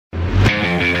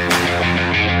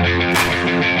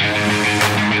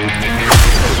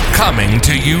Coming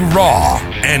to you raw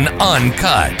and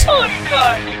uncut.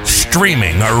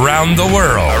 Streaming around the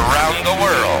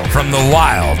world. From the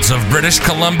wilds of British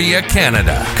Columbia,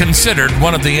 Canada. Considered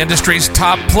one of the industry's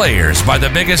top players by the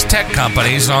biggest tech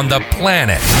companies on the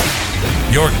planet.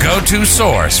 Your go-to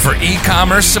source for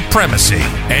e-commerce supremacy.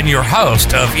 And your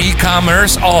host of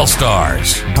Ecommerce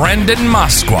All-Stars, Brendan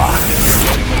Moskwa.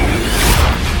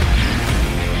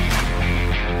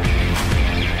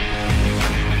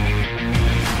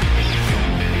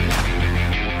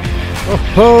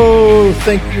 Oh,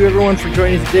 thank you everyone for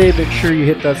joining today. Make sure you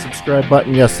hit that subscribe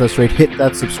button. Yes, that's right. Hit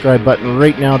that subscribe button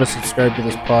right now to subscribe to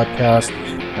this podcast.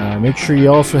 Make sure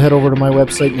you also head over to my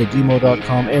website,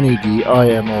 nadimo.com,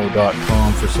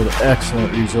 nadimo.com, for some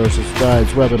excellent resources,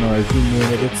 guides, webinars, you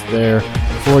name it. It's there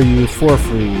for you for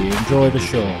free. Enjoy the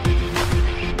show.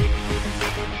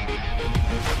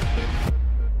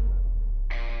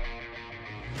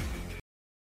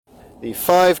 The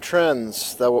 5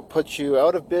 trends that will put you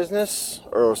out of business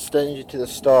or will send you to the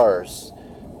stars.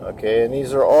 Okay, and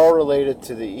these are all related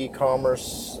to the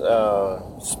e-commerce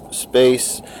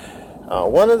space.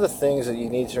 One of the things that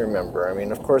you need to remember, I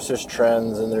mean, of course, there's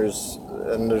trends and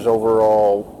there's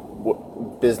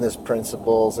overall business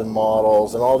principles and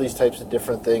models and all these types of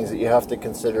different things that you have to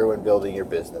consider when building your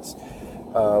business.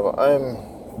 I'm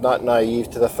not naive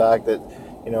to the fact that,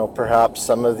 perhaps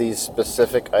some of these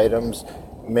specific items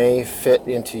may fit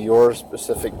into your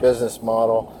specific business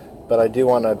model, but I do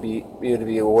want you to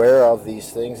be aware of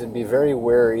these things and be very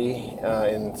wary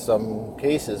in some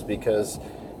cases, because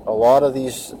a lot of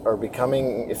these are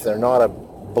becoming, if they're not a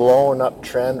blown up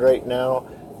trend right now,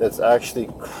 that's actually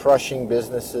crushing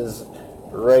businesses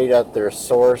right at their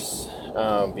source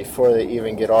before they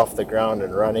even get off the ground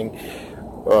and running.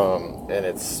 And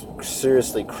it's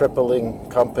seriously crippling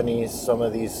companies, some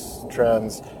of these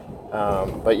trends.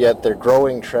 But yet they're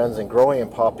growing trends and growing in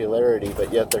popularity,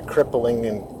 but yet they're crippling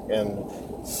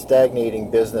and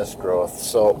stagnating business growth.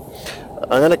 So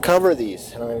I'm going to cover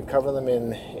these, and I'm going to cover them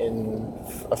in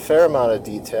a fair amount of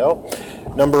detail.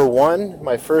 Number 1,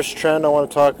 my first trend I want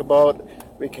to talk about,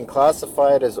 we can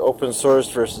classify it as open source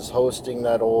versus hosting,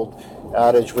 that old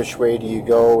adage, which way do you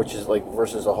go, which is like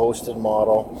versus a hosted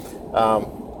model.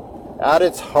 At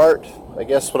its heart, I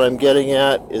guess what I'm getting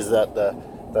at is that the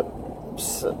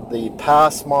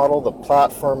PaaS model, the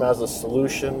platform as a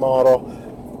solution model,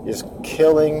 is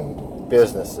killing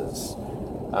businesses.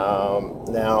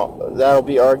 Now, that'll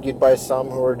be argued by some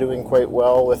who are doing quite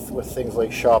well with things like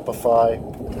Shopify,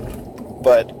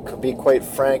 but to be quite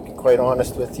frank and quite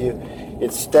honest with you,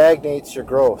 it stagnates your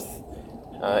growth.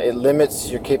 It limits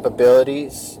your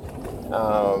capabilities.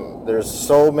 There's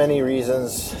so many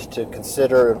reasons to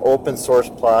consider an open source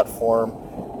platform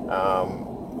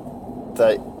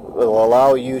that will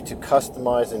allow you to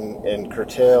customize and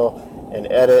curtail and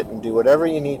edit and do whatever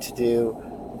you need to do,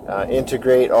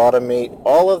 integrate, automate,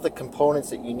 all of the components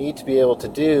that you need to be able to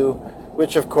do,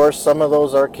 which of course some of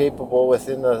those are capable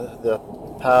within the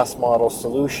PaaS model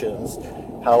solutions.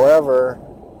 However,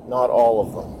 not all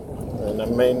of them. And I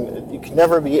mean, you can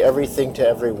never be everything to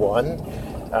everyone.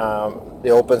 The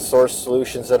open source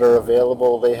solutions that are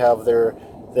available, they have their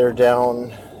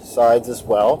downsides as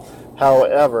well.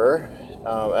 However,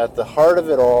 at the heart of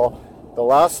it all, the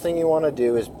last thing you want to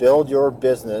do is build your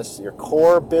business, your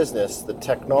core business, the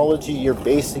technology you're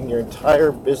basing your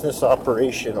entire business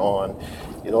operation on.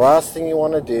 The last thing you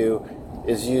want to do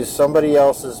is use somebody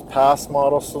else's PaaS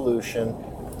model solution.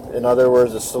 In other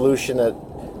words, a solution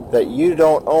that you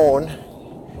don't own.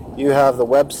 You have the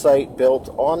website built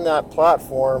on that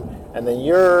platform, and then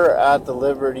you're at the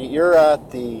liberty, you're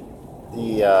at the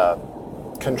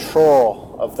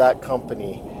control of that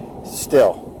company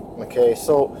still. Okay,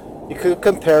 so you could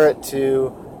compare it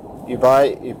to you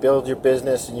build your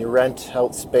business and you rent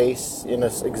out space in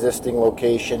an existing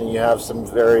location, and you have some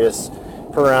various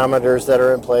parameters that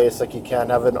are in place, like you can't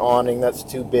have an awning that's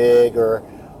too big or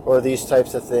these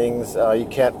types of things. You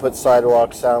can't put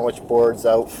sidewalk sandwich boards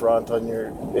out front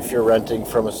if you're renting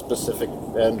from a specific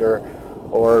vendor,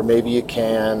 or maybe you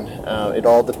can. It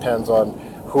all depends on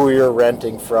who you're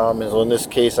renting from. And so in this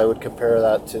case, I would compare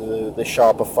that to the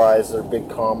Shopifys or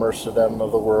BigCommerce or them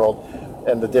of the world,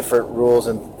 and the different rules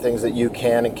and things that you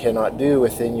can and cannot do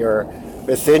within your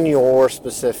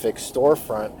specific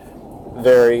storefront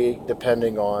vary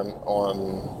depending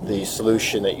on the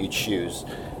solution that you choose.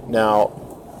 Now,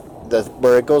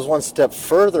 where it goes one step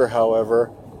further, however,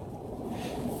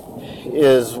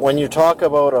 is when you talk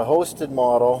about a hosted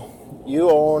model, you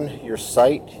own your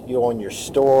site, you own your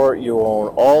store, you own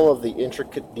all of the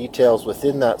intricate details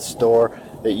within that store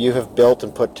that you have built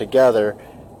and put together,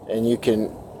 and you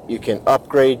can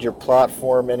upgrade your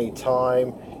platform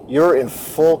anytime. you're in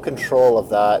full control of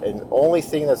that, and the only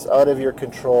thing that's out of your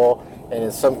control, and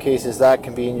in some cases that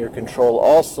can be in your control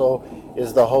also,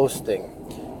 is the hosting.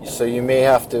 So you may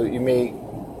outsource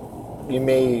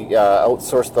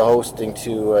the hosting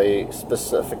to a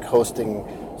specific hosting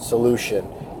solution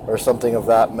or something of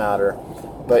that matter.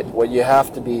 But what you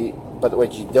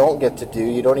don't get to do,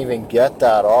 you don't even get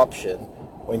that option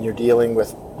when you're dealing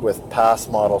with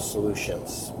PaaS model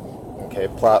solutions. Okay,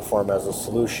 platform as a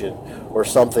solution or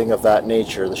something of that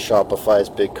nature, the Shopify's,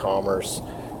 BigCommerce,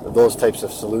 those types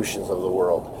of solutions of the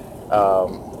world.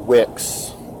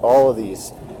 Wix, all of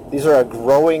these are a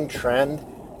growing trend.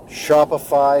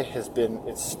 Shopify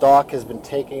its stock has been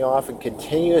taking off and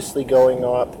continuously going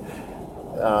up.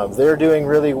 They're doing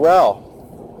really well.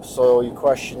 So you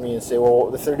question me and say,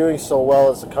 well, if they're doing so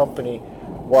well as a company,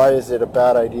 why is it a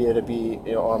bad idea to be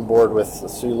on board with a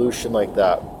solution like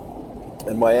that?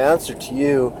 And my answer to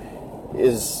you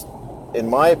is, in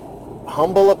my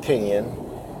humble opinion,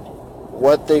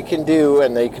 what they can do,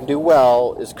 and they can do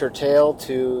well, is curtail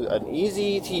to an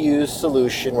easy-to-use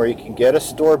solution where you can get a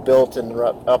store built and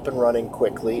up and running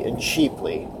quickly and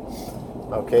cheaply.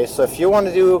 Okay, so if you want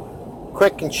to do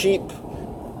quick and cheap,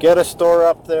 get a store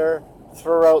up there,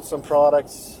 throw out some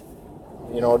products,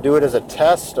 do it as a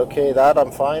test. Okay, that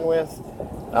I'm fine with.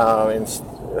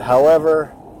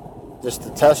 However, just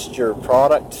to test your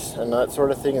product and that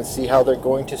sort of thing and see how they're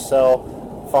going to sell,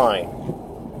 fine.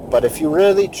 But if you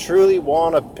really truly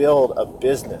want to build a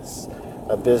business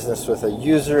with a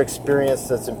user experience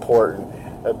that's important,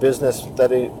 a business that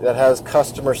has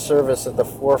customer service at the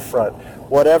forefront,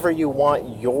 whatever you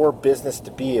want your business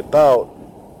to be about,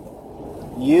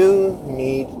 you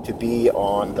need to be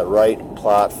on the right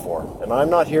platform. And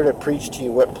I'm not here to preach to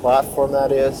you what platform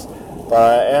that is, but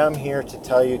I am here to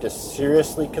tell you to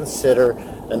seriously consider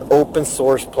an open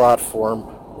source platform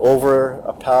over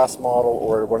a PaaS model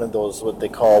or one of those what they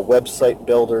call website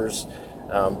builders.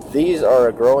 These are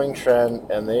a growing trend,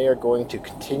 and they are going to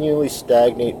continually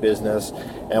stagnate business.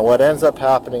 And what ends up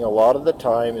happening a lot of the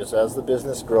time is, as the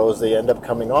business grows, they end up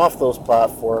coming off those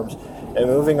platforms and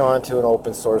moving on to an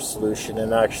open source solution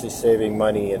and actually saving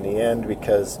money in the end,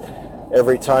 because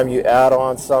every time you add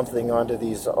on something onto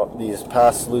these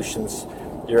PaaS solutions,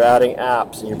 you're adding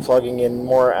apps and you're plugging in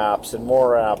more apps and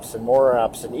more apps and more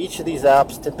apps, and each of these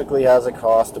apps typically has a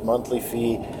cost, a monthly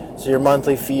fee, so your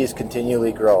monthly fees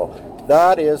continually grow.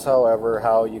 That is, however,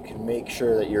 how you can make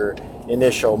sure that your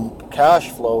initial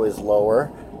cash flow is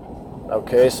lower.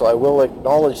 Okay, so I will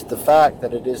acknowledge the fact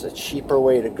that it is a cheaper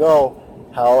way to go.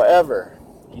 However,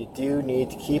 you do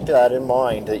need to keep that in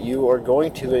mind, that you are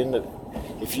going to end up,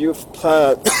 if you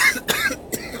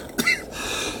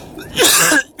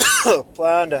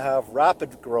plan to have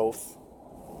rapid growth,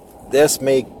 this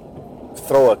may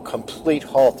throw a complete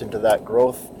halt into that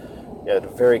growth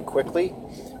very quickly.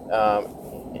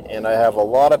 And I have a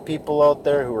lot of people out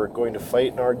there who are going to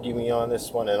fight and argue me on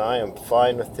this one, and I am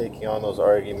fine with taking on those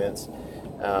arguments.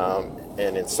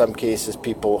 And in some cases,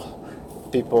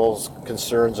 people's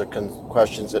concerns or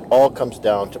questions, it all comes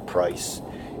down to price.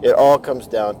 It all comes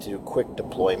down to quick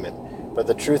deployment. But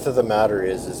the truth of the matter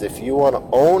is if you want to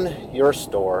own your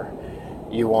store,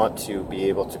 you want to be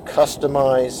able to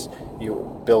customize,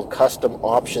 you build custom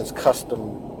options,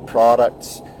 custom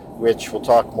products, which we'll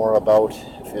talk more about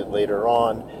later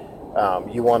on.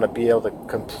 You want to be able to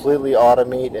completely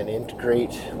automate and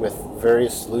integrate with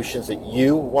various solutions that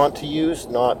you want to use,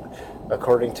 not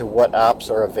according to what apps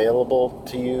are available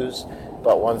to use,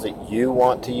 but ones that you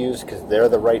want to use because they're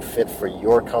the right fit for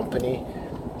your company.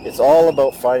 It's all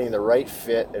about finding the right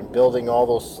fit and building all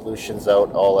those solutions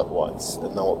out all at once.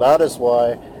 And that is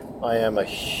why I am a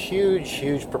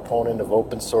huge proponent of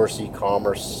open source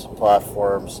e-commerce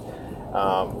platforms.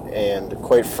 And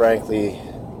quite frankly,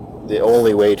 the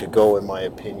only way to go, in my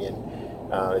opinion,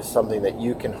 is something that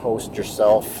you can host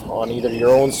yourself on either your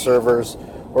own servers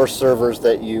or servers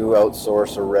that you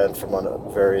outsource or rent from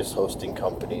various hosting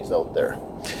companies out there.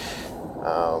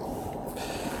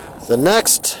 The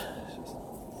next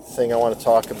thing I want to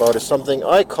talk about is something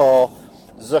I call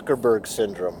Zuckerberg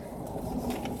syndrome.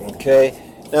 Okay,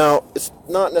 now it's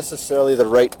not necessarily the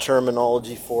right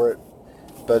terminology for it,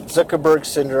 but Zuckerberg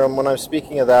syndrome, when I'm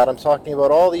speaking of that, I'm talking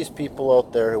about all these people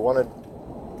out there who want to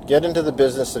get into the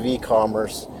business of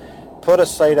e-commerce, put a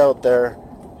site out there,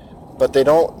 but they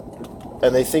don't,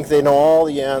 and they think they know all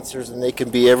the answers and they can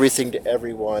be everything to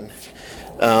everyone.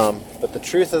 But the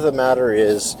truth of the matter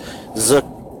is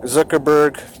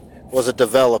Zuckerberg was a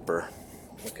developer.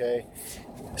 Okay,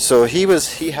 so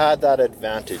he had that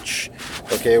advantage,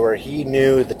 okay, where he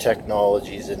knew the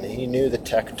technologies and he knew the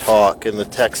tech talk and the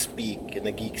tech speak and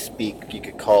the geek speak, you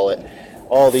could call it,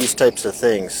 all these types of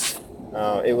things.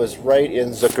 It was right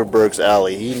in Zuckerberg's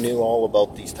alley. He knew all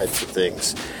about these types of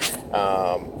things.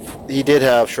 He did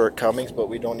have shortcomings, but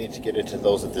we don't need to get into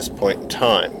those at this point in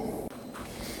time.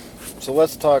 So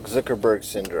let's talk Zuckerberg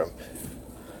syndrome.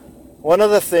 One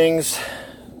of the things,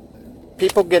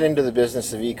 people get into the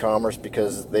business of e-commerce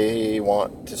because they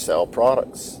want to sell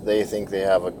products. They think they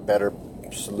have a better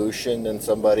solution than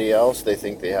somebody else. They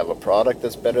think they have a product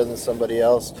that's better than somebody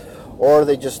else. Or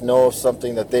they just know of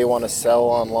something that they want to sell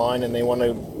online and they want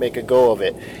to make a go of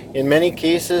it. In many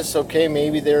cases, okay,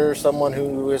 maybe they're someone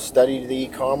who has studied the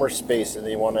e-commerce space and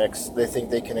they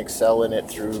think they can excel in it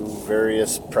through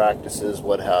various practices,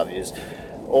 what have you.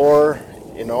 Or,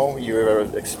 you're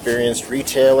an experienced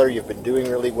retailer, you've been doing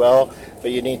really well, but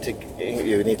you need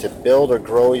to build or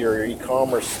grow your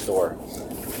e-commerce store.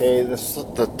 Okay,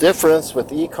 the difference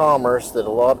with e-commerce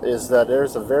is that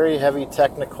there's a very heavy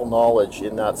technical knowledge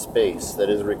in that space that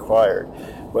is required,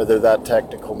 whether that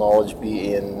technical knowledge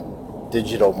be in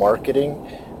digital marketing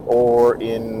or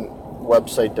in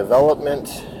website development,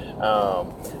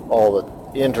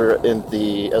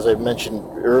 as I mentioned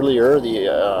earlier, the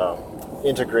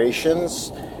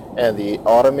integrations and the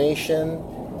automation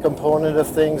component of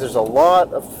things. There's a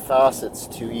lot of facets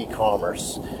to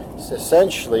e-commerce. So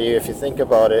essentially, if you think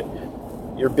about it,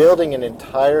 you're building an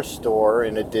entire store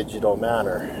in a digital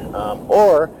manner,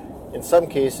 or in some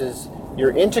cases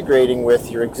you're integrating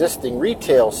with your existing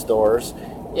retail stores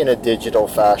in a digital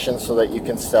fashion so that you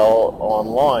can sell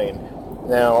online.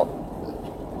 Now,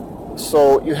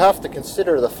 so you have to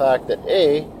consider the fact that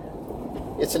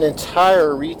it's an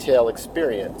entire retail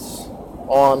experience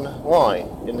online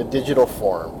in the digital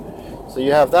form. So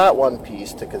you have that one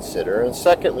piece to consider, and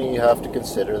secondly, you have to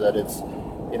consider that it's,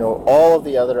 all of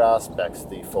the other aspects,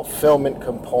 the fulfillment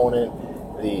component,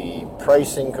 the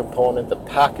pricing component, the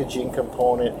packaging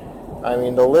component. I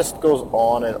mean, the list goes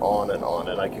on and on and on,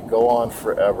 and I could go on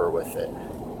forever with it.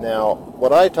 Now,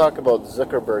 what I talk about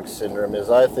Zuckerberg syndrome is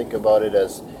I think about it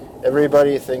as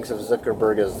everybody thinks of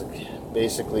Zuckerberg as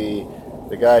basically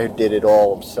the guy who did it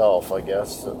all himself, I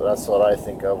guess. That's what I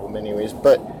think of him anyways.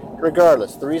 But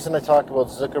regardless, the reason I talk about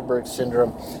Zuckerberg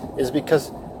syndrome is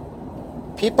because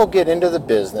people get into the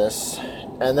business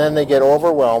and then they get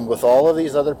overwhelmed with all of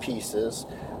these other pieces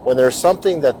when there's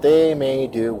something that they may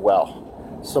do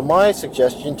well. So my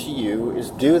suggestion to you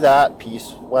is do that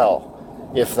piece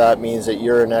well. If that means that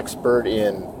you're an expert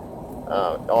in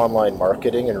online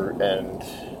marketing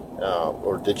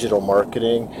or digital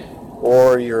marketing,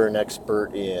 or you're an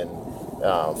expert in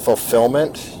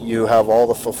fulfillment, you have all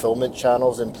the fulfillment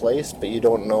channels in place, but you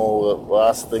don't know the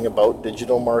last thing about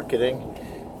digital marketing,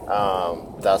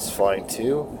 that's fine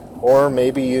too. Or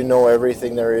maybe you know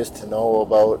everything there is to know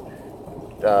about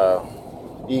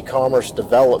e-commerce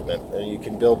development, and you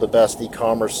can build the best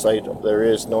e-commerce site there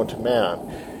is known to man.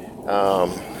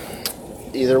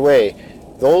 Either way,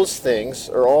 those things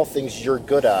are all things you're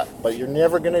good at, but you're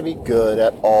never going to be good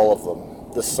at all of them,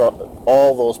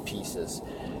 all those pieces.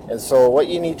 And so what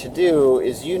you need to do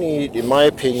is in my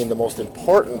opinion, the most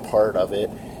important part of it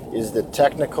is the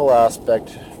technical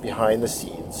aspect behind the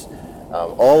scenes.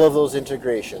 All of those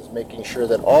integrations, making sure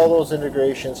that all those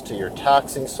integrations to your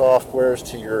taxing softwares,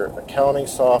 to your accounting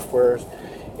softwares,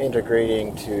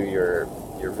 integrating to your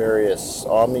various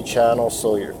omni-channels,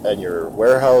 and your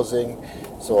warehousing,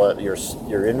 so that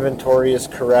your inventory is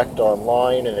correct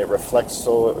online and it reflects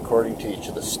so according to each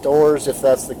of the stores, if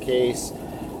that's the case.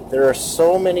 There are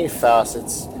so many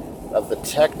facets of the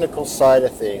technical side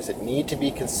of things that need to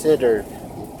be considered,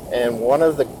 and one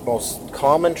of the most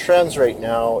common trends right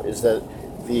now is that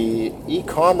the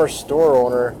e-commerce store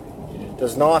owner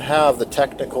does not have the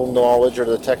technical knowledge or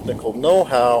the technical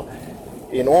know-how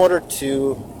in order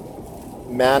to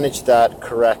manage that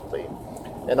correctly.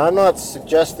 And I'm not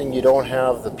suggesting you don't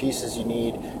have the pieces you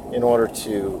need in order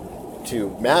to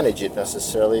manage it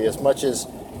necessarily, as much as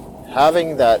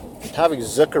having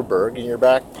Zuckerberg in your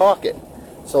back pocket.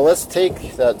 So let's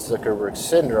take that Zuckerberg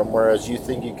syndrome, whereas you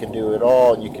think you can do it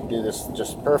all and you can do this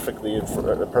just perfectly and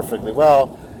perfectly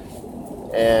well,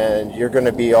 and you're going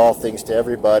to be all things to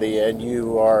everybody, and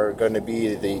you are going to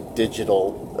be the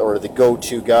digital or the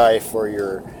go-to guy for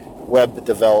your web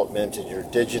development and your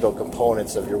digital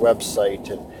components of your website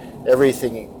and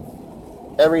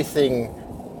everything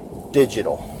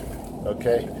digital.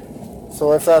 Okay,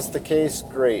 so if that's the case,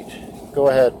 great, go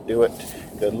ahead, do it.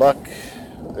 Good luck,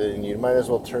 and you might as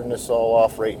well turn this all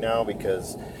off right now,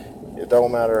 because it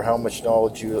don't matter how much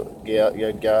knowledge you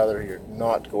gather, you're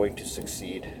not going to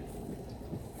succeed.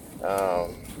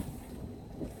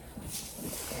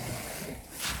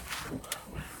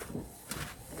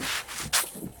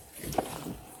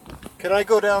 Can I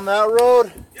go down that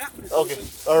road? Yeah. Okay.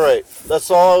 All right. That's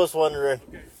all I was wondering.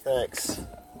 Okay. Thanks.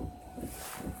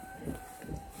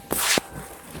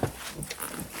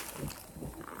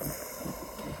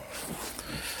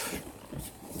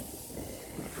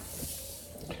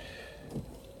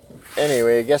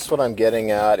 Anyway, I guess what I'm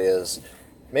getting at is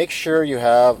make sure you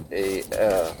have a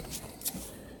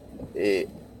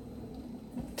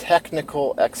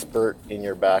technical expert in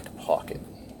your back pocket.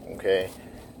 Okay?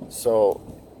 So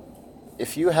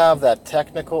if you have that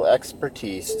technical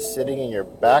expertise sitting in your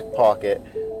back pocket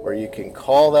where you can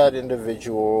call that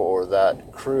individual or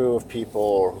that crew of people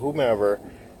or whomever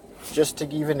just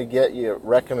to even to get you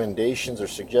recommendations or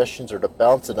suggestions or to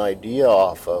bounce an idea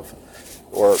off of,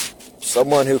 or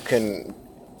someone who can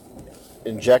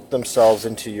inject themselves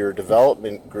into your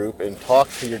development group and talk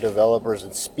to your developers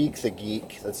and speak the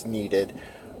geek that's needed,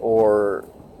 or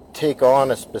take on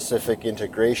a specific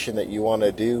integration that you want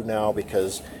to do now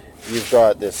because you've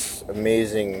got this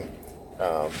amazing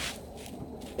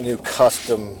new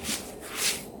custom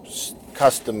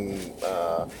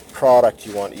product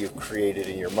you've created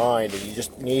in your mind, and you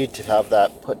just need to have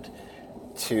that put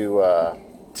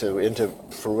into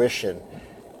fruition.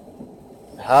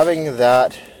 Having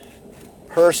that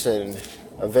person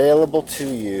available to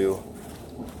you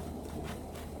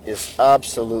is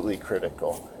absolutely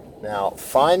critical. Now,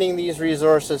 finding these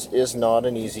resources is not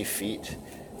an easy feat.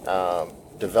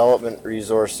 Development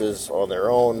resources on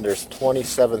their own, there's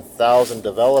 27,000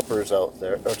 developers out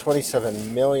there, or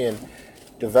 27 million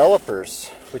developers,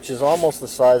 which is almost the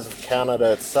size of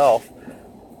Canada itself.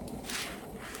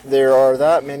 There are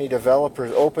that many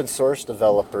developers, open source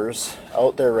developers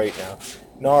out there right now.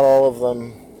 Not all of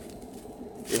them,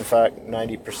 in fact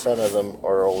 90% of them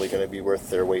are only going to be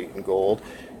worth their weight in gold.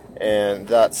 And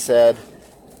that said,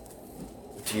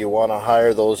 do you want to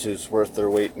hire those who's worth their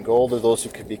weight in gold, or those who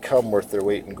can become worth their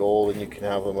weight in gold and you can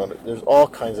have them on it? There's all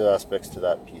kinds of aspects to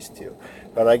that piece too.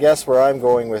 But I guess where I'm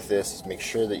going with this is make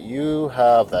sure that you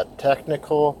have that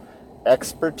technical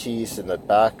expertise in the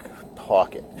back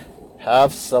pocket.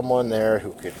 Have someone there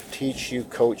who can teach you,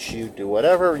 coach you, do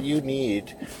whatever you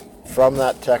need from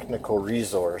that technical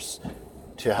resource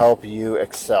to help you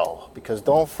excel. Because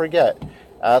don't forget,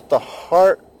 at the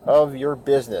heart of your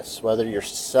business, whether you're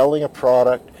selling a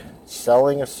product,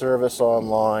 selling a service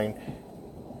online,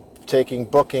 taking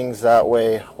bookings that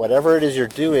way, whatever it is you're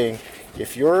doing,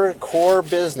 if your core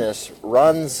business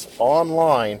runs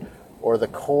online, or the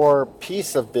core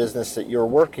piece of business that you're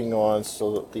working on,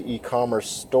 so that the e-commerce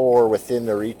store within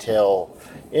the retail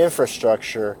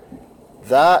infrastructure,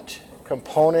 that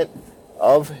component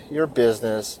of your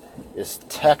business is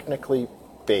technically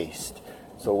based.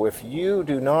 So if you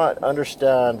do not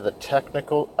understand the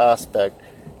technical aspect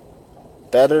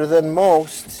better than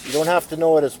most, you don't have to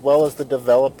know it as well as the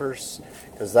developers,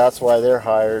 because that's why they're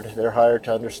hired. They're hired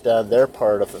to understand their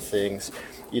part of the things.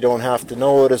 You don't have to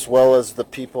know it as well as the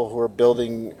people who are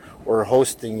building or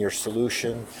hosting your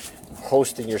solution,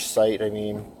 hosting your site. I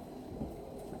mean,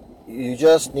 you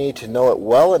just need to know it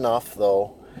well enough,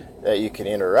 though, that you can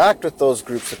interact with those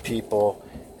groups of people,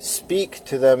 speak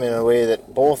to them in a way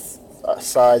that both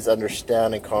sides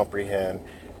understand and comprehend,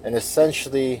 and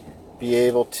essentially be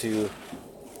able to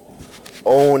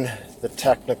own the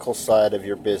technical side of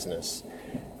your business.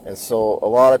 And so a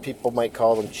lot of people might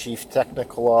call them chief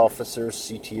technical officers,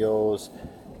 CTOs,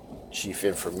 chief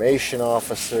information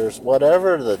officers,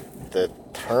 whatever the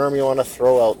term you want to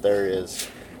throw out there is.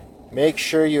 Make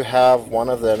sure you have one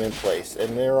of them in place.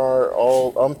 And there are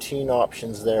all umpteen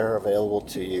options there available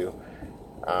to you.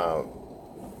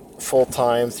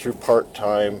 Full-time through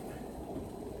part-time.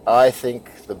 I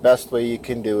think the best way you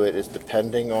can do it is,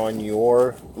 depending on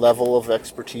your level of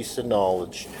expertise and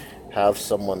knowledge, have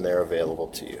someone there available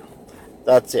to you.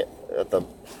 That's it, at the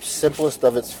simplest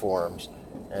of its forms.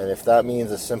 And if that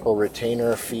means a simple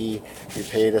retainer fee you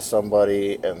pay to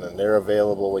somebody and then they're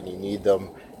available when you need them,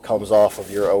 comes off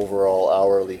of your overall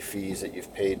hourly fees that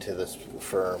you've paid to this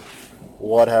firm,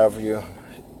 what have you,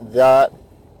 that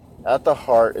at the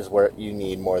heart is where you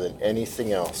need more than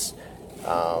anything else.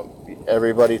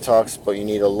 Everybody talks about you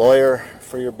need a lawyer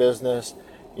for your business,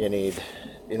 you need,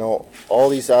 all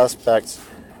these aspects,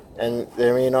 and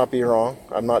they may not be wrong.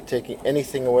 I'm not taking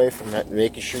anything away from that.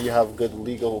 Making sure you have a good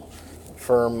legal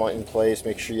firm in place,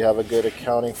 make sure you have a good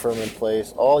accounting firm in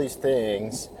place, all these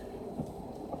things,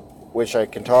 which I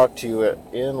can talk to you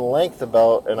in length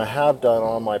about, and I have done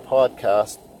on my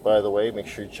podcast, by the way. Make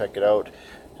sure you check it out.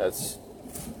 That's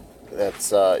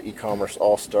Ecommerce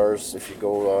All-Stars. If you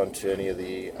go on to any of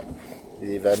the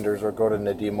vendors, or go to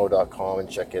nadimo.com and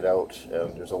check it out,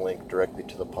 and there's a link directly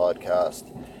to the podcast.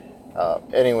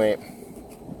 Anyway,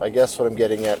 I guess what I'm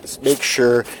getting at is make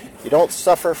sure you don't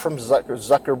suffer from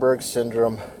Zuckerberg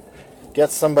syndrome. Get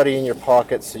somebody in your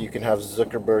pocket so you can have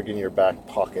Zuckerberg in your back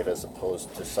pocket as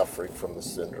opposed to suffering from the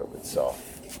syndrome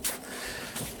itself.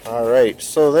 All right,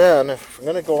 so then if I'm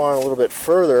going to go on a little bit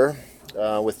further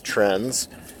with trends.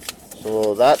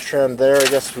 So that trend there, I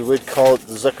guess we would call it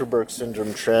the Zuckerberg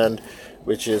syndrome trend,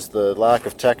 which is the lack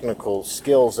of technical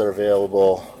skills that are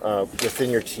available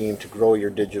within your team to grow your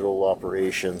digital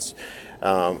operations.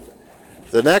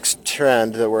 The next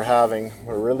trend that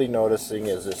we're really noticing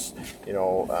is this,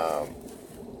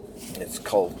 it's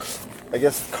called, I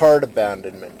guess, cart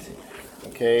abandonment.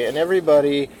 Okay, and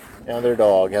everybody and their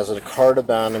dog has a cart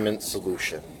abandonment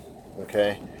solution.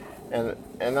 Okay,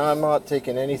 and I'm not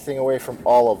taking anything away from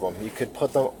all of them. You could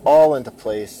put them all into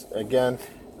place. Again,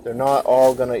 they're not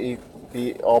all going to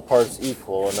be all parts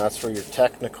equal, and that's where your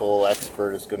technical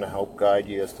expert is going to help guide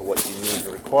you as to what you need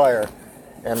to require.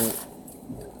 And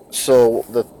so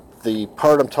the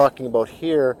part I'm talking about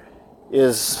here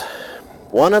is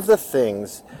one of the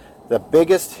things, the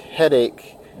biggest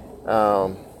headache.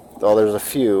 Well, there's a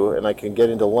few, and I can get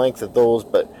into length of those,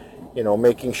 but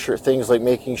making sure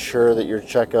that your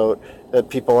checkout, that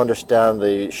people understand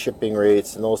the shipping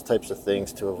rates and those types of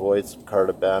things to avoid some cart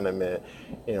abandonment.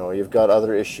 You've got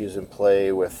other issues in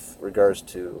play with regards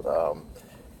to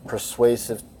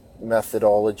persuasive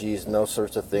methodologies and those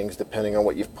sorts of things. Depending on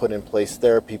what you've put in place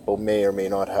there, people may or may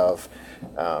not have.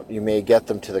 You may get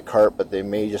them to the cart, but they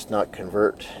may just not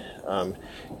convert. You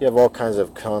have all kinds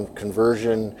of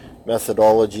conversion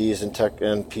methodologies and tech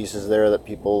and pieces there that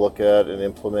people look at and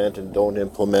implement and don't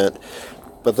implement.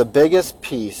 But the biggest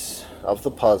piece of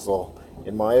the puzzle,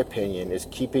 in my opinion, is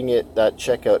keeping that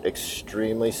checkout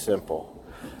extremely simple.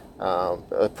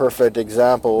 A perfect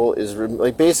example is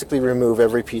basically remove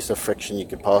every piece of friction you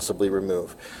could possibly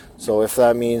remove. So if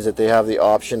that means that they have the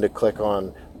option to click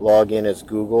on log in as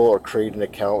Google or create an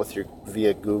account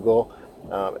via Google,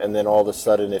 and then all of a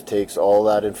sudden it takes all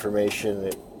that information,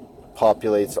 it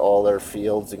populates all their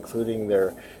fields, including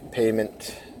their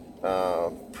payment,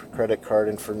 credit card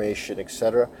information,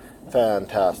 etc.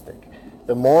 Fantastic.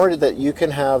 The more that you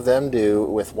can have them do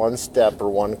with one step or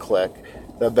one click,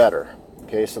 the better.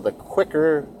 Okay, so the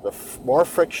quicker, the more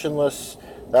frictionless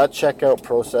that checkout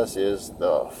process is,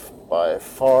 by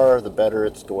far the better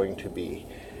it's going to be.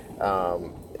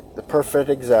 The perfect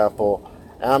example,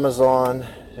 Amazon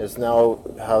has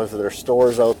their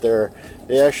stores out there.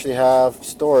 They actually have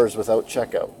stores without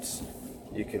checkouts.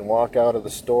 You can walk out of the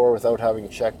store without having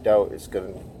checked out. It's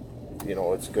going to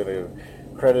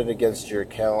credit against your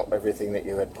account everything that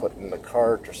you had put in the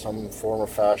cart or some form or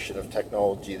fashion of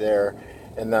technology there,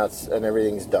 and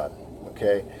everything's done.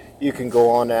 Okay, you can go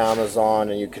on to Amazon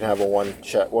and you can have a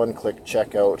one-click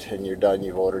checkout and you're done.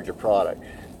 You've ordered your product.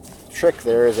 The trick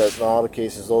there is that in all the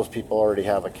cases those people already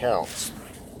have accounts.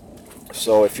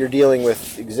 So if you're dealing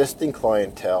with existing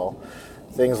clientele,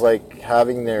 things like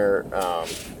having their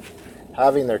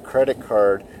credit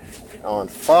card on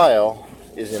file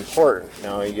is important.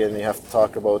 Now again, you have to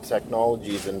talk about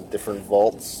technologies and different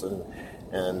vaults and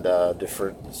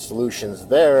different solutions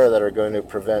there that are going to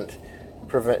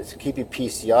keep you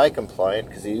PCI compliant,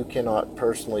 because you cannot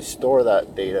personally store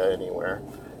that data anywhere.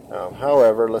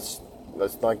 However, let's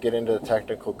not get into the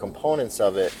technical components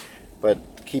of it, but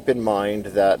keep in mind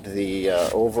that the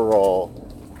overall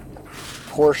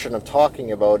portion of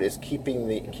talking about is keeping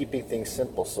things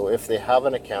simple. So if they have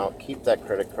an account, keep that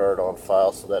credit card on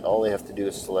file so that all they have to do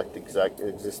is select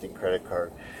existing credit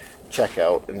card,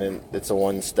 checkout, and then it's a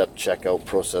one-step checkout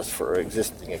process for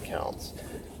existing accounts.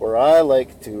 Where I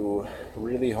like to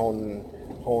really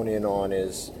hone in on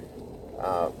is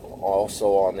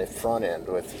also on the front end.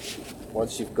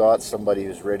 Once you've got somebody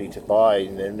who's ready to buy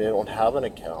and then they don't have an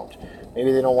account,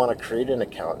 maybe they don't want to create an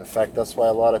account. In fact, that's why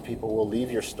a lot of people will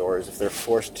leave your stores. If they're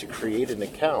forced to create an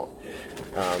account,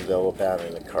 they'll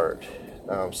abandon the cart.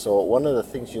 So one of the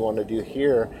things you want to do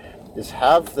here is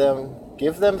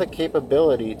give them the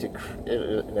capability to,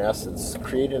 in essence,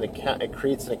 create an account. It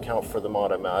creates an account for them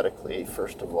automatically,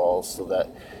 first of all, so that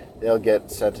they'll get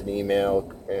sent an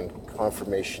email and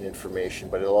confirmation information,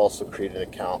 but it'll also create an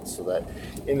account so that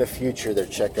in the future their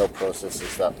checkout process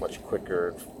is that much quicker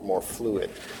and more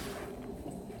fluid.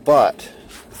 But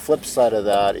the flip side of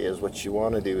that is what you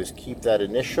want to do is keep that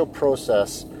initial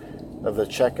process of the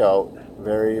checkout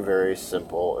very, very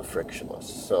simple and frictionless.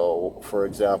 So, for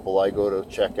example, I go to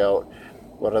checkout.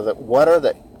 What are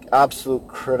the absolute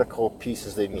critical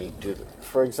pieces they need?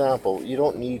 For example, you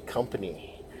don't need company.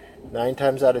 9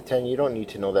 times out of 10, you don't need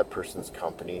to know that person's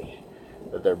company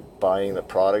that they're buying the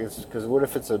product. Because what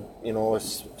if it's a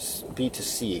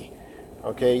B2C?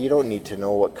 Okay, you don't need to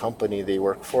know what company they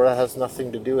work for. That has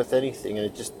nothing to do with anything, and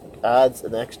it just adds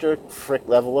an extra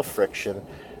level of friction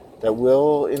that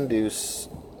will induce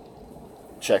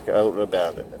checkout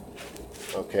abandonment.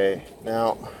 Okay,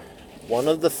 now one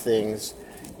of the things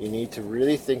you need to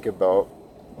really think about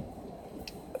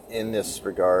in this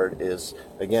regard is,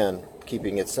 again,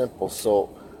 keeping it simple. So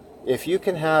if you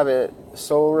can have it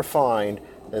so refined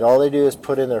that all they do is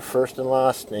put in their first and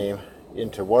last name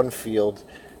into one field,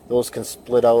 those can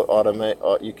split out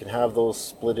you can have those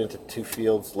split into two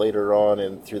fields later on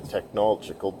and through the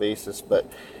technological basis, but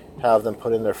have them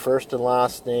put in their first and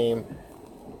last name,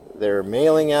 their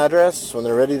mailing address. When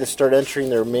they're ready to start entering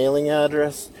their mailing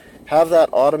address, have that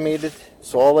automated,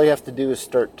 so all they have to do is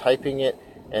start typing it,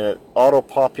 and it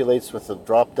auto-populates with a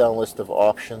drop-down list of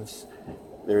options.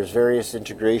 There's various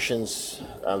integrations,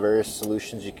 various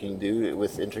solutions you can do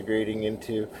with integrating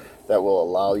into that will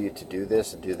allow you to do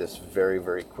this and do this very,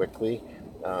 very quickly.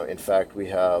 In fact, we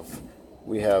have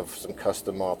some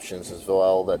custom options as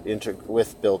well that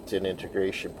with built-in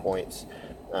integration points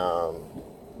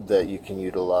that you can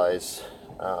utilize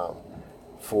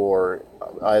for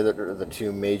either the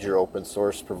two major open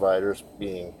source providers,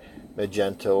 being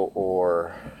Magento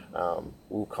or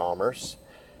Ecommerce.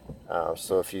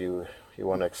 So if you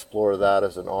want to explore that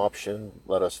as an option,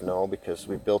 let us know, because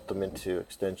we built them into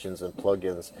extensions and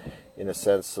plugins in a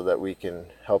sense so that we can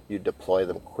help you deploy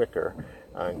them quicker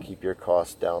and keep your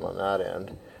costs down on that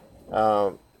end.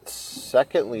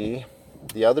 Secondly,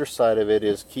 the other side of it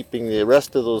is keeping the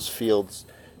rest of those fields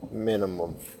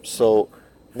minimum. So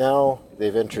now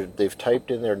they've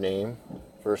typed in their name,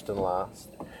 first and last.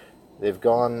 They've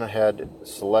gone ahead,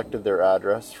 selected their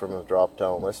address from a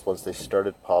drop-down list once they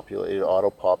started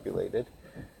auto-populated.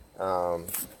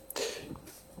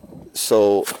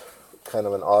 So kind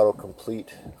of an autocomplete,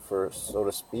 so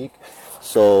to speak.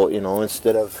 So,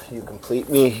 instead of you complete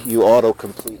me, you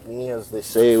autocomplete me, as they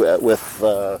say with,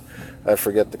 I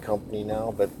forget the company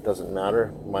now, but it doesn't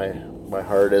matter. My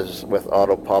heart is with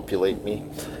autopopulate me,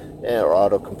 or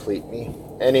autocomplete me.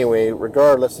 Anyway,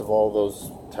 regardless of all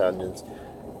those tangents,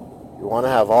 you want to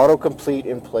have autocomplete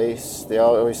in place. They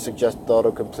always suggest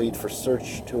autocomplete for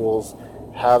search tools.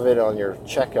 Have it on your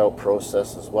checkout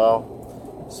process as well.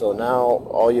 So now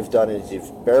all you've done is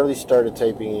you've barely started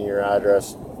typing in your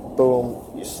address.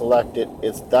 Boom, you select it.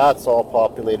 That's all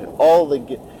populated.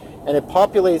 And it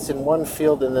populates in one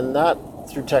field, and then that,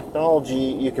 through technology,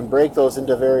 you can break those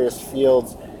into various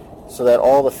fields so that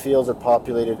all the fields are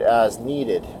populated as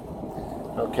needed.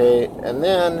 Okay, and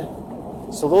then,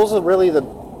 so those are really the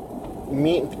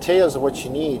meat and potatoes of what you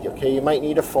need. Okay, you might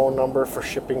need a phone number for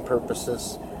shipping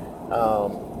purposes.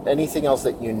 Anything else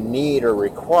that you need or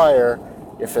require,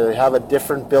 if they have a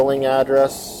different billing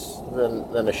address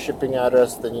than a shipping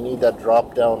address, then you need that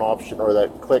drop-down option or that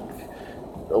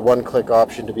one-click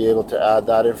option to be able to add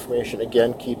that information.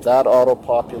 Again, keep that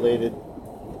auto-populated.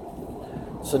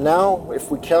 So now, if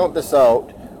we count this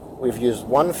out, we've used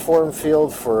one form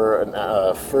field for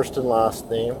a first and last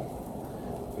name.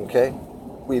 Okay,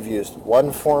 we've used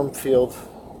one form field,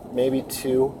 maybe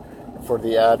two, for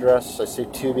the address. I say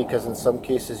two because in some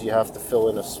cases you have to fill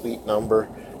in a suite number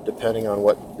depending on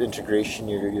what integration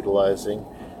you're utilizing.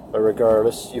 But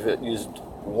regardless, you've used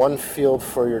one field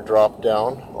for your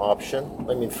drop-down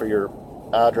option, for your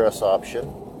address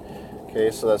option.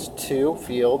 Okay, so that's two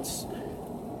fields.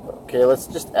 Okay, let's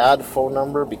just add phone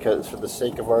number because for the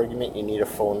sake of argument you need a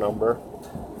phone number.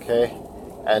 Okay,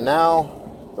 and now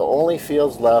the only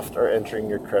fields left are entering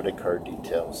your credit card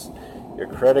details. Your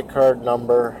credit card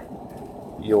number,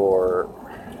 your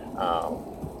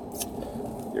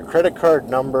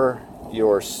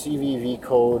CVV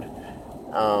code,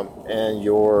 and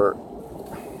your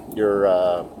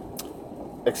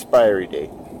expiry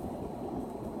date.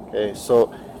 Okay,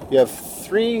 so you have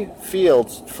three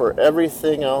fields for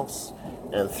everything else,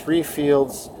 and three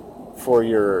fields for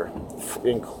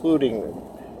including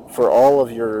for all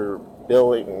of your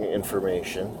billing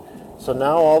information. So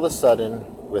now all of a sudden,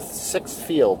 with 6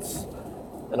 fields,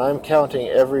 and I'm counting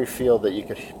every field that you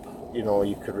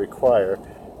could require,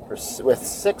 with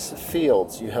 6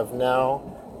 fields, you have now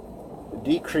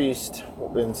decreased,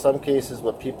 in some cases,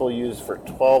 what people use for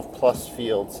 12 plus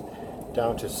fields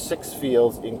down to 6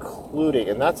 fields,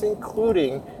 and that's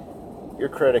including your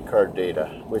credit card data,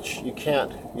 which you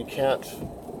can't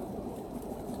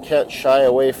shy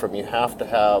away from. You have to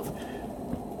have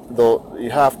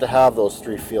those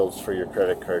 3 fields for your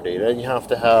credit card data, and you have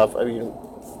to have,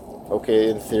 okay,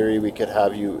 in theory we could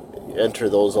have you enter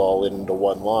those all into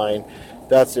one line.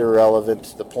 That's irrelevant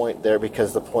to the point there,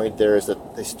 because the point there is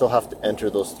that they still have to enter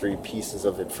those 3 pieces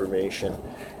of information,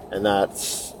 and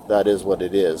that's that is what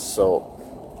it is. So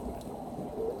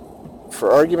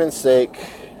for argument's sake,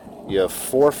 you have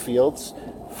 4 fields,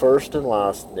 first and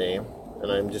last name,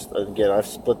 and I've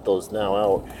split those now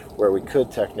out where we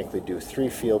could technically do 3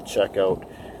 field checkout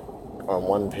on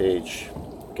one page.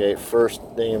 Okay, first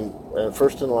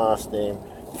and last name,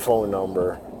 phone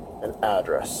number, and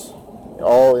address,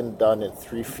 all done in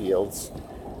 3 fields.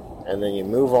 And then you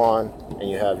move on and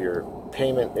you have your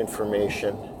payment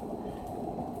information,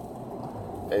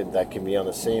 and that can be on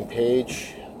the same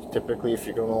page. Typically, if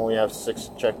you're going to only have 6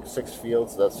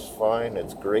 fields, that's fine.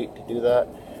 It's great to do that,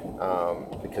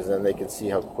 because then they can see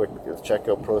how quick the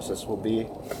checkout process will be.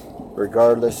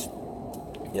 Regardless,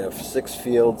 you have 6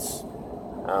 fields,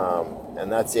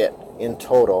 and that's it in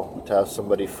total to have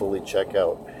somebody fully check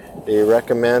out. They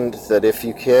recommend that if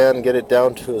you can get it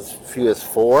down to as few as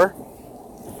 4,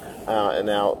 and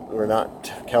now we're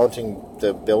not counting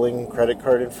the billing credit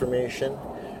card information,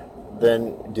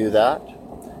 then do that.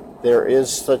 There is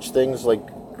such things like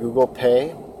Google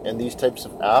Pay and these types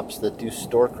of apps that do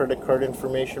store credit card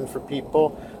information for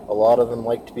people. A lot of them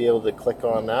like to be able to click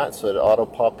on that, so it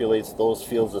auto-populates those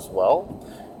fields as well.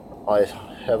 I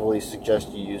heavily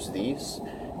suggest you use these,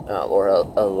 or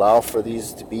allow for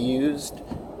these to be used,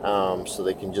 so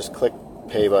they can just click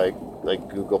pay by like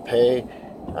Google Pay,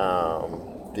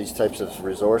 these types of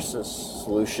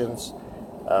solutions.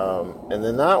 And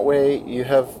then that way you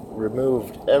have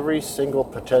removed every single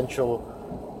potential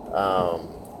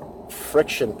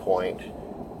friction point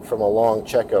from a long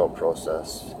checkout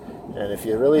process. And if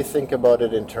you really think about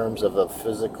it in terms of a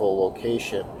physical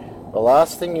location, the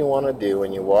last thing you want to do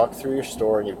when you walk through your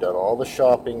store and you've done all the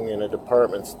shopping in a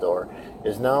department store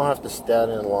is now have to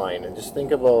stand in line. And just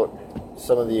think about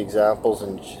some of the examples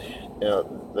and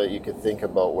that you could think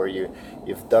about where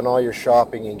you've done all your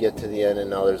shopping and get to the end, and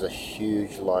now there's a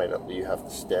huge lineup that you have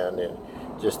to stand in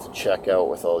just to check out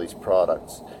with all these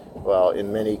products. Well,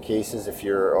 in many cases, if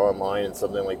you're online and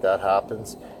something like that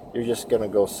happens, you're just going to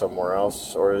go somewhere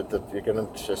else, or you're going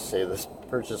to just say this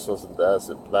purchase wasn't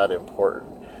that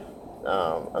important.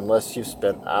 Unless you've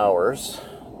spent hours,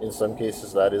 in some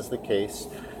cases that is the case,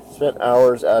 spent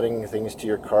hours adding things to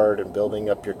your cart and building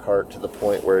up your cart to the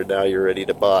point where now you're ready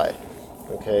to buy.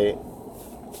 Okay,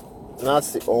 and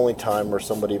that's the only time where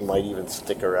somebody might even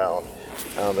stick around.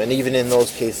 And even in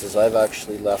those cases, I've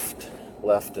actually left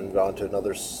and gone to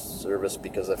another service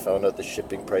because I found out the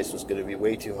shipping price was going to be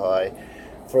way too high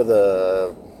for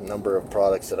the number of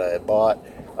products that I had bought.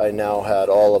 I now had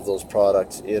all of those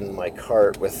products in my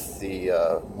cart with the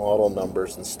model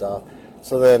numbers and stuff.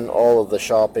 So then all of the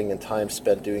shopping and time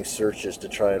spent doing searches to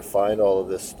try and find all of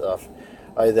this stuff,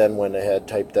 I then went ahead,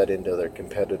 typed that into their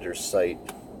competitor's site,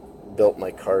 built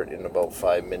my cart in about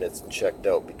 5 minutes and checked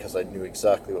out because I knew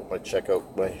exactly what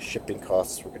my shipping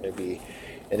costs were going to be.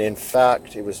 And in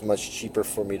fact, it was much cheaper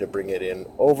for me to bring it in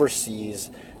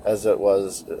overseas as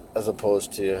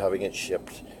opposed to having it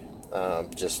shipped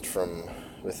just from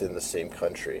within the same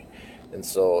country. And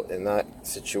so in that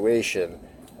situation,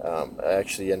 I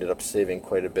actually ended up saving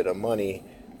quite a bit of money.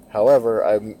 However,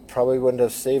 I probably wouldn't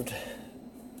have saved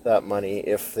that money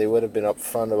if they would have been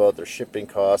upfront about their shipping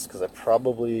costs, because I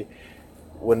probably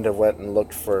wouldn't have went and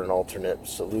looked for an alternate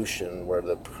solution where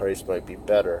the price might be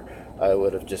better. I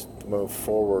would have just moved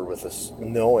forward with this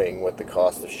knowing what the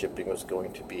cost of shipping was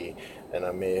going to be, and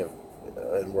I may have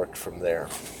worked from there.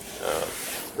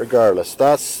 Regardless,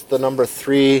 that's the number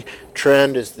 3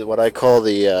 trend, is what I call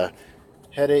the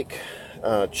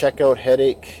checkout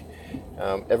headache.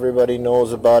 Everybody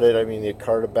knows about it. I mean, the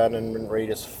cart abandonment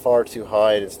rate is far too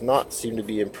high, and it's not seemed to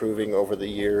be improving over the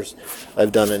years.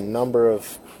 I've done a number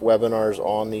of webinars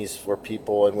on these for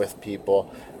people and with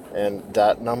people, and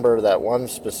that one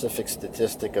specific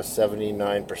statistic of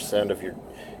 79%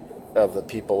 of the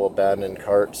people abandon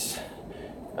carts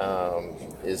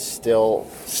is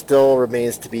still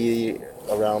remains to be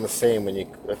around the same when you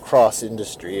across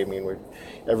industry. I mean,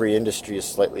 every industry is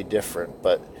slightly different,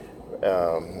 but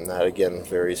that again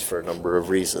varies for a number of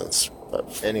reasons.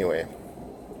 But anyway,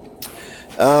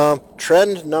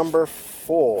 trend number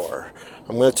 4,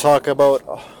 I'm going to talk about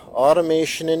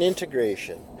automation and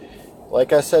integration.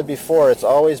 Like I said before, it's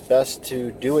always best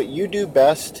to do what you do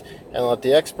best and let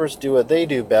the experts do what they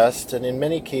do best. And in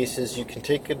many cases, you can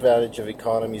take advantage of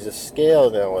economies of scale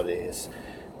nowadays.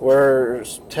 Where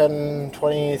 10,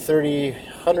 20, 30,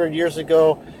 100 years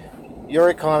ago, your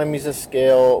economies of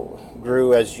scale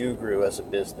grew as you grew as a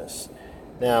business.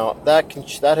 Now, that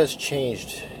has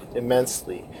changed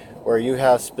immensely, where you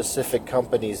have specific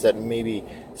companies that maybe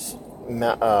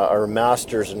are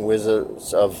masters and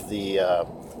wizards of the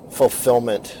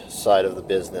fulfillment side of the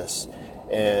business,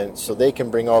 And so they can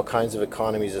bring all kinds of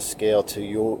economies of scale to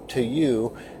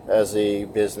you as a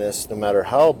business, no matter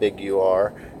how big you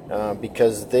are,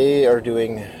 because they are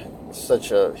doing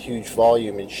such a huge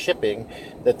volume in shipping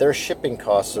that their shipping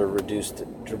costs are reduced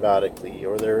dramatically,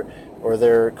 or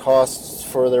their costs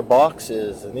for their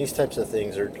boxes and these types of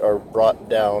things are brought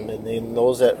down, and then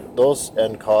those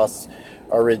end costs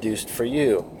are reduced for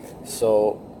you.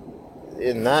 So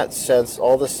in that sense,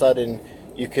 all of a sudden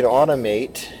you can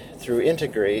automate through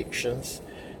integrations.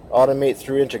 Automate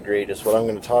through integrate is what I'm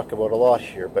going to talk about a lot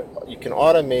here, but you can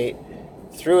automate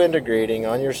through integrating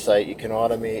on your site. You can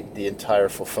automate the entire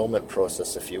fulfillment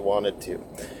process if you wanted to.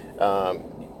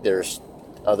 There's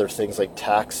other things like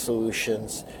tax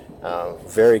solutions,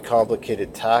 very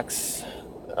complicated tax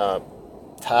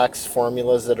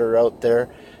formulas that are out there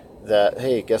that,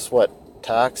 hey, guess what?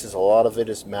 Tax is, a lot of it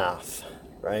is math,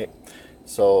 right?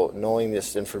 So knowing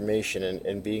this information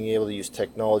and being able to use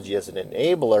technology as an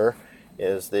enabler,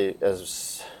 as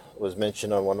was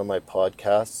mentioned on one of my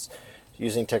podcasts,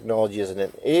 using technology as an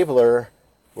enabler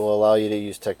will allow you to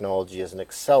use technology as an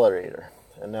accelerator.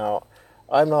 And now,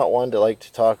 I'm not one to like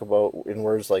to talk about in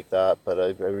words like that, but I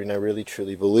really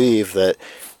truly believe that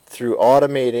through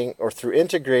automating or through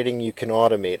integrating, you can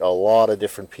automate a lot of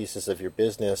different pieces of your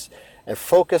business and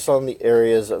focus on the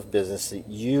areas of business that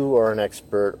you are an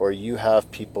expert, or you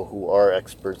have people who are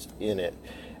experts in it.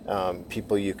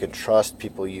 People you can trust,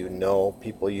 people you know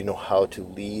how to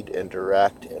lead and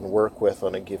direct and work with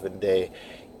on a given day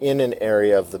in an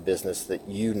area of the business that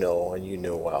you know and you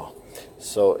know well.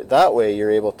 So that way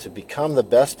you're able to become the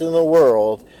best in the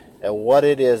world at what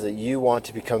it is that you want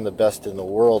to become the best in the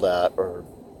world at, or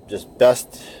just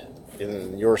best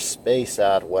in your space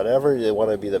at, whatever you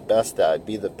want to be the best at,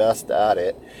 be the best at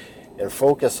it, and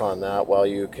focus on that while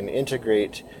you can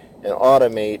integrate and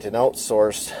automate and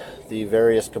outsource the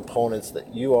various components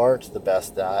that you aren't the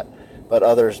best at, but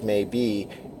others may be.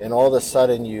 And all of a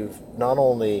sudden you've not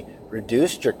only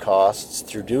reduced your costs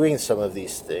through doing some of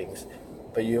these things,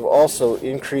 but you've also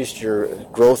increased your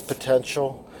growth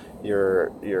potential.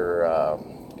 Your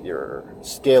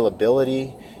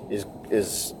scalability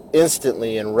is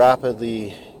instantly and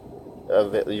rapidly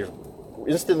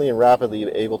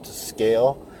able to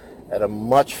scale at a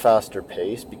much faster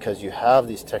pace because you have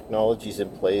these technologies in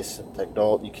place.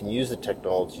 You can use the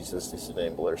technologies as these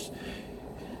enablers.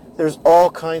 There's all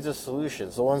kinds of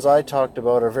solutions. The ones I talked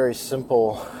about are very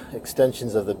simple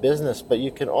extensions of the business, but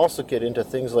you can also get into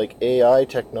things like AI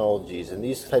technologies and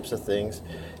these types of things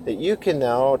that you can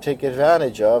now take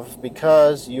advantage of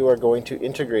because you are going to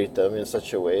integrate them in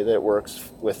such a way that it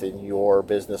works within your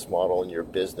business model and your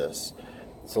business.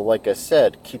 So like I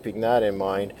said, keeping that in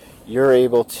mind, you're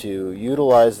able to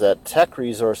utilize that tech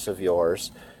resource of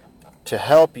yours to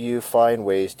help you find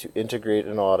ways to integrate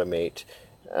and automate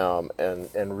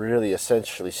and really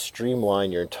essentially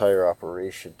streamline your entire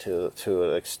operation to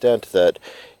an extent that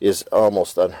was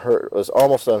almost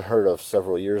unheard of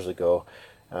several years ago.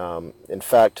 In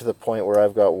fact, to the point where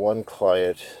I've got one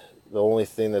client, the only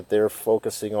thing that they're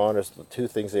focusing on is the two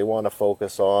things they want to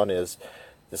focus on is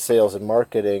the sales and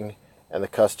marketing and the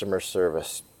customer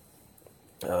service.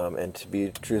 And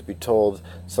truth be told,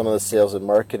 some of the sales and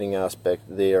marketing aspect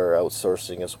they are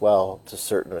outsourcing as well to a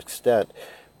certain extent,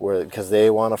 because they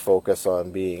want to focus on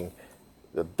being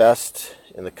the best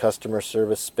in the customer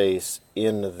service space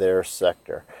in their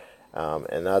sector.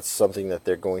 And that's something that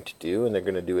they're going to do, and they're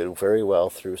going to do it very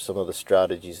well through some of the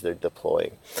strategies they're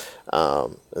deploying.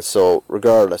 So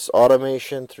regardless,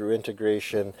 automation through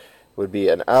integration would be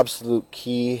an absolute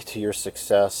key to your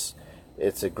success.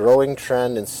 It's a growing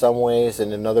trend in some ways,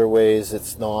 and in other ways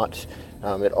it's not.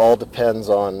 It all depends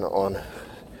on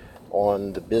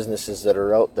the businesses that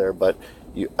are out there, but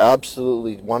you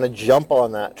absolutely want to jump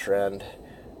on that trend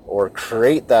or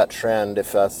create that trend,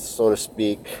 if that's so to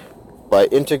speak, by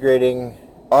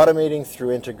automating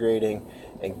through integrating,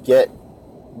 and get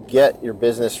your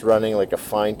business running like a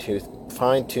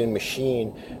fine-tuned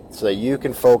machine so that you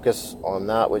can focus on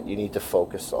what you need to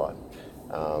focus on.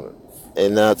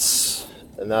 And that's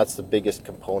the biggest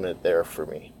component there for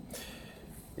me.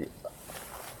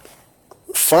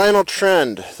 The final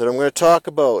trend that I'm going to talk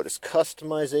about is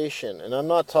customization, and I'm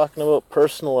not talking about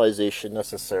personalization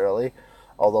necessarily,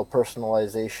 although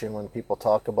personalization, when people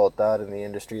talk about that in the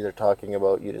industry, they're talking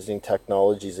about using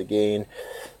technologies again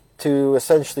to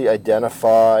essentially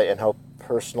identify and help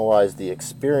personalize the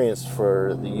experience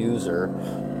for the user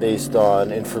based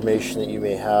on information that you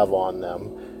may have on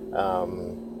them.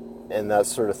 And that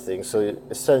sort of thing. So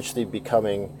essentially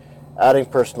adding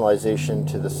personalization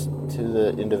to the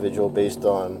individual based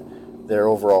on their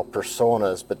overall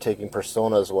personas, but taking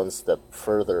personas one step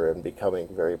further and becoming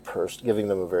giving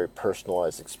them a very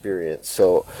personalized experience.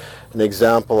 So an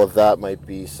example of that might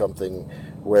be something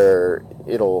where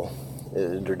you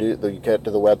get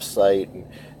to the website and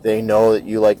they know that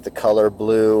you like the color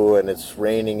blue and it's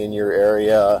raining in your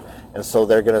area, and so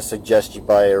they're going to suggest you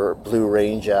buy a blue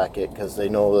rain jacket because they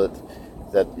know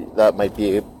that might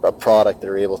be a product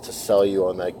they're able to sell you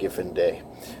on that given day.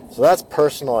 So that's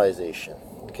personalization.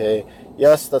 Okay,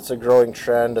 yes, that's a growing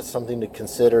trend. It's something to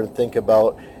consider and think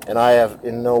about, and I have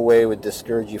in no way would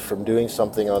discourage you from doing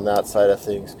something on that side of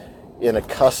things in a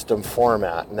custom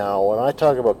format. Now, when I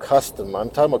talk about custom, I'm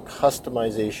talking about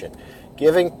customization,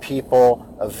 giving people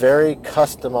a very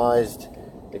customized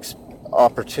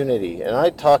opportunity, and I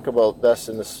talk about this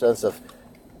in the sense of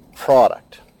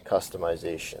product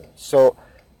customization. So,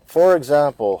 for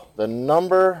example, the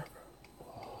number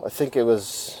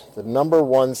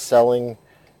one selling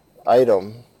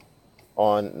item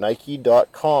on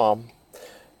Nike.com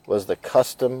was the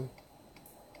custom.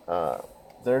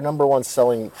 Their number one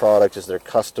selling product is their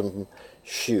custom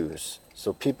shoes.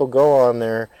 So people go on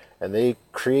there and they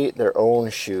create their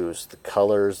own shoes, the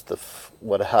colors,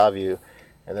 what have you,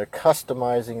 and they're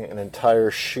customizing an entire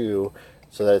shoe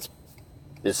so that it's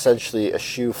essentially a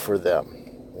shoe for them.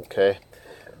 Okay.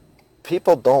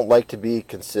 People don't like to be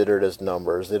considered as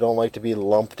numbers. They don't like to be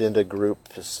lumped into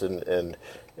groups and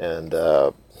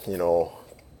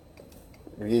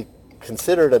be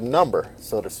considered a number,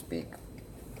 so to speak.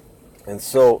 And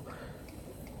so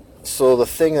the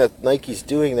thing that Nike's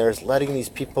doing there is letting these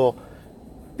people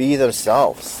be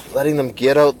themselves, letting them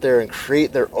get out there and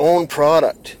create their own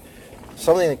product,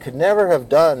 something they could never have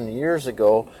done years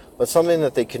ago, but something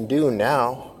that they can do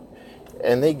now.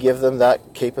 And they give them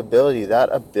that capability, that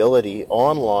ability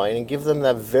online, and give them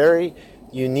that very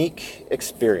unique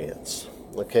experience.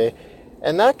 Okay,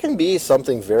 and that can be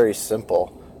something very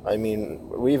simple. I mean,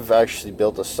 we've actually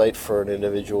built a site for an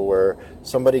individual where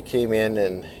somebody came in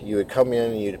and you would come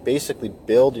in and you'd basically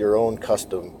build your own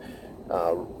custom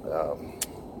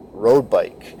road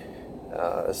bike.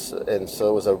 And so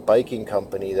it was a biking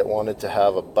company that wanted to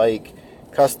have a bike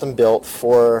custom built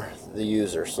for the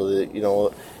user, so that,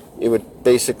 it would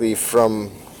basically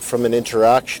from an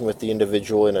interaction with the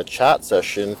individual in a chat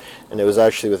session, and it was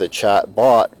actually with a chat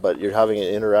bot, but you're having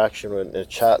an interaction in a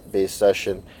chat-based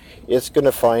session. It's going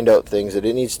to find out things that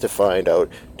it needs to find out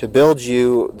to build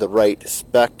you the right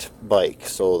spec bike.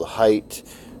 So the height,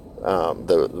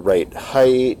 the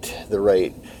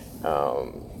right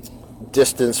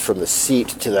distance from the seat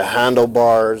to the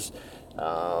handlebars.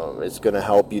 It's going to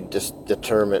help you just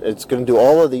determine. It's going to do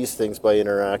all of these things by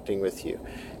interacting with you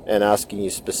and asking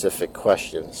you specific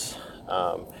questions.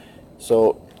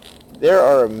 So there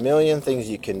are a million things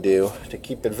you can do to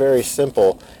keep it very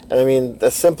simple. And I mean,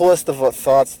 the simplest of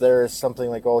thoughts there is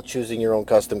something like, choosing your own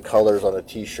custom colors on a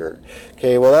t-shirt.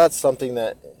 Okay, well, that's something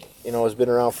that, has been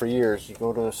around for years. You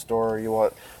go to a store, you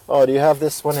want, do you have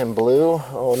this one in blue?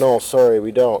 Oh, no, sorry,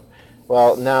 we don't.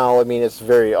 Well, now, I mean, it's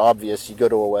very obvious. You go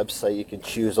to a website, you can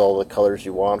choose all the colors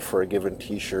you want for a given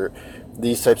t-shirt,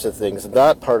 these types of things.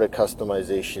 That part of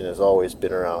customization has always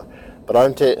been around. But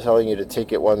I'm telling you to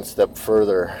take it one step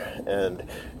further and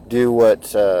do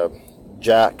what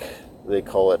Jack, they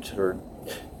call it, or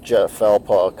Jeff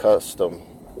Alpaugh Custom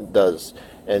does,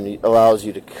 and allows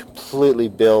you to completely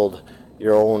build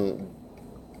your own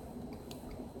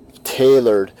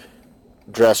tailored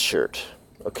dress shirt.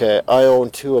 Okay, I own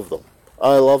 2 of them.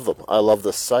 I love them. I love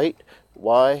the site.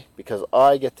 Why? Because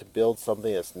I get to build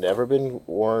something that's never been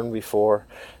worn before,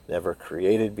 never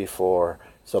created before,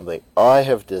 something I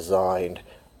have designed,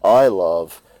 I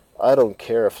love. I don't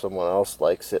care if someone else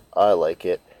likes it, I like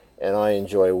it, and I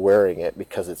enjoy wearing it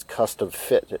because it's custom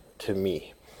fit to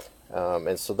me.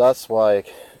 And so that's why,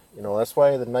 that's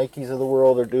why the Nikes of the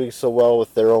world are doing so well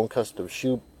with their own custom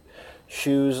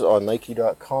shoes on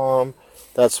Nike.com.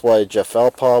 That's why Jeff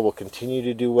Alpaugh will continue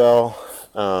to do well.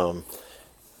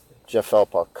 Jeff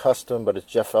Alpaugh Custom, but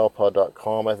it's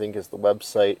jeffalpaugh.com, I think, is the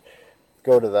website.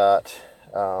 Go to that.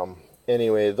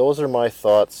 Anyway, those are my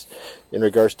thoughts in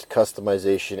regards to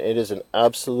customization. It is an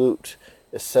absolute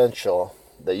essential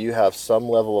that you have some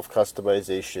level of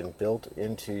customization built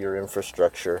into your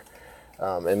infrastructure.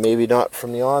 And maybe not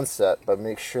from the onset, but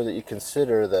make sure that you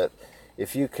consider that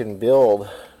if you can build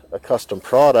a custom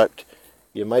product,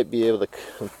 you might be able to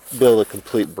build a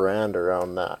complete brand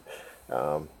around that.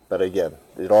 But again,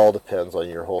 it all depends on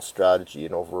your whole strategy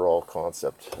and overall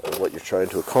concept of what you're trying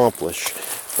to accomplish.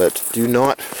 But do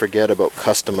not forget about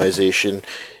customization.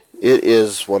 It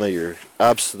is one of your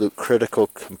absolute critical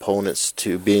components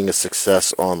to being a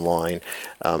success online,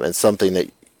 and something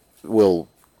that will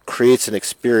creates an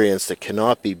experience that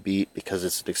cannot be beat, because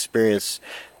it's an experience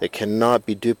that cannot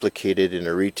be duplicated in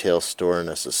a retail store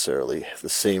necessarily, the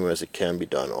same as it can be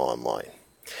done online.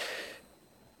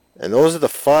 And those are the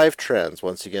 5 trends.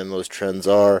 Once again, those trends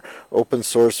are open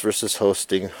source versus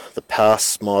hosting, the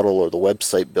PaaS model or the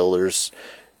website builders.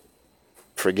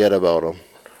 Forget about them.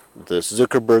 The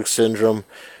Zuckerberg syndrome.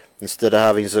 Instead of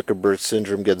having Zuckerberg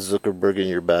syndrome, get Zuckerberg in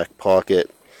your back pocket.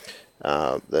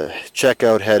 The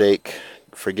checkout headache.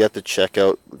 Forget the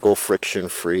checkout. Go friction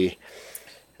free.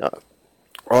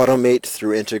 Automate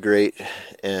through integrate,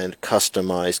 and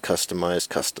customize.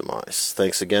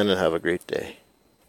 Thanks again, and have a great day.